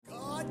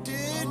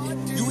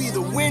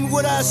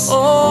with us,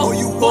 or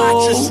you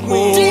watch us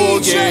win.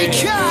 DJ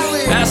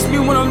Khaled. Ask me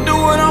what I'm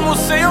doing, I'ma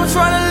say I'm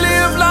trying to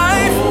live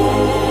life.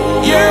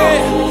 Yeah,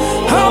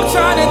 I'm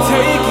trying to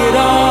take it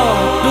all,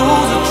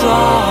 lose or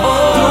draw,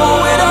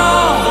 do it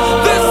all.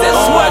 This is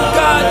what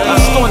God did. I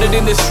started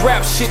in this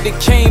rap shit that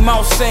came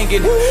out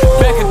singing.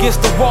 Back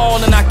against the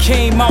wall and I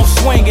came out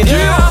swinging.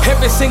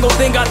 Every single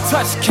thing I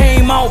touched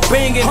came out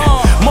banging.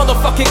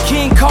 Motherfucking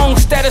King Kong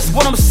status,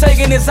 what I'm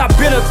saying is I've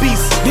been a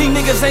beast. These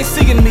niggas ain't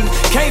seeing me,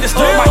 can't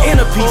disturb my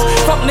inner peace.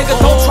 Fuck niggas,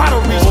 don't try to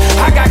reach.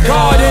 I got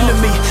God into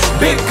me,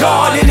 big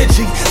God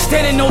energy.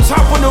 Standing on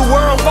top of the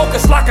world,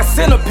 focused like a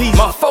centipede.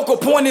 My focal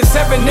point is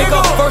 7,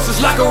 nigga. Verses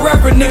like a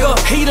reverend, nigga.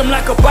 Heat him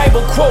like a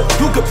Bible quote.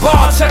 You could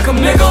bar check him,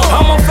 nigga.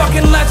 I'm a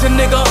fucking legend,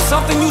 nigga.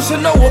 Something you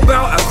should know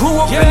about. I grew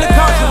up in the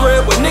country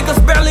where niggas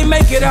barely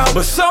make it out.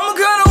 But some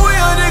kind of way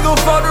a nigga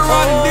fucked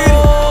around and did it.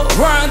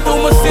 Riding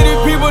through my city,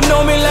 people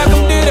know me like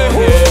I'm did it.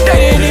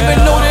 They didn't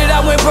even know that I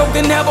went broke,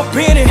 didn't have a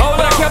penny.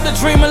 But I kept the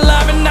dream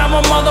alive and now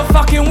I'm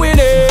motherfucking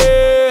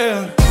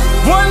winning.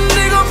 One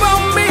nigga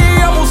about me,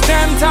 I'm gonna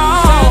stand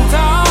tall.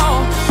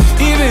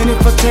 Even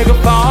if I take a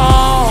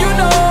fall, you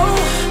know,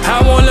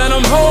 I won't let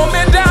them hold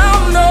me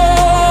down, no.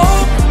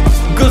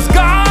 Cause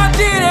God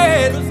did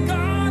it.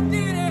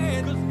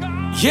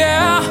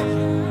 Yeah,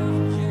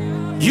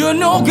 you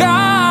know God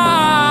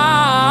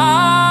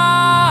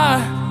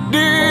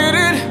did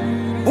it.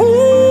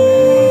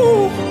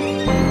 Ooh,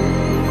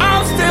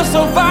 I'm still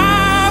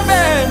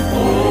surviving.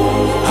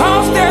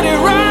 I'm steady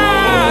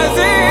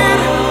rising.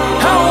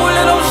 I won't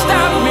let them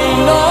stop me,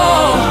 no.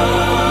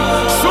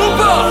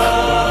 Supa,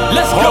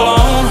 let's go.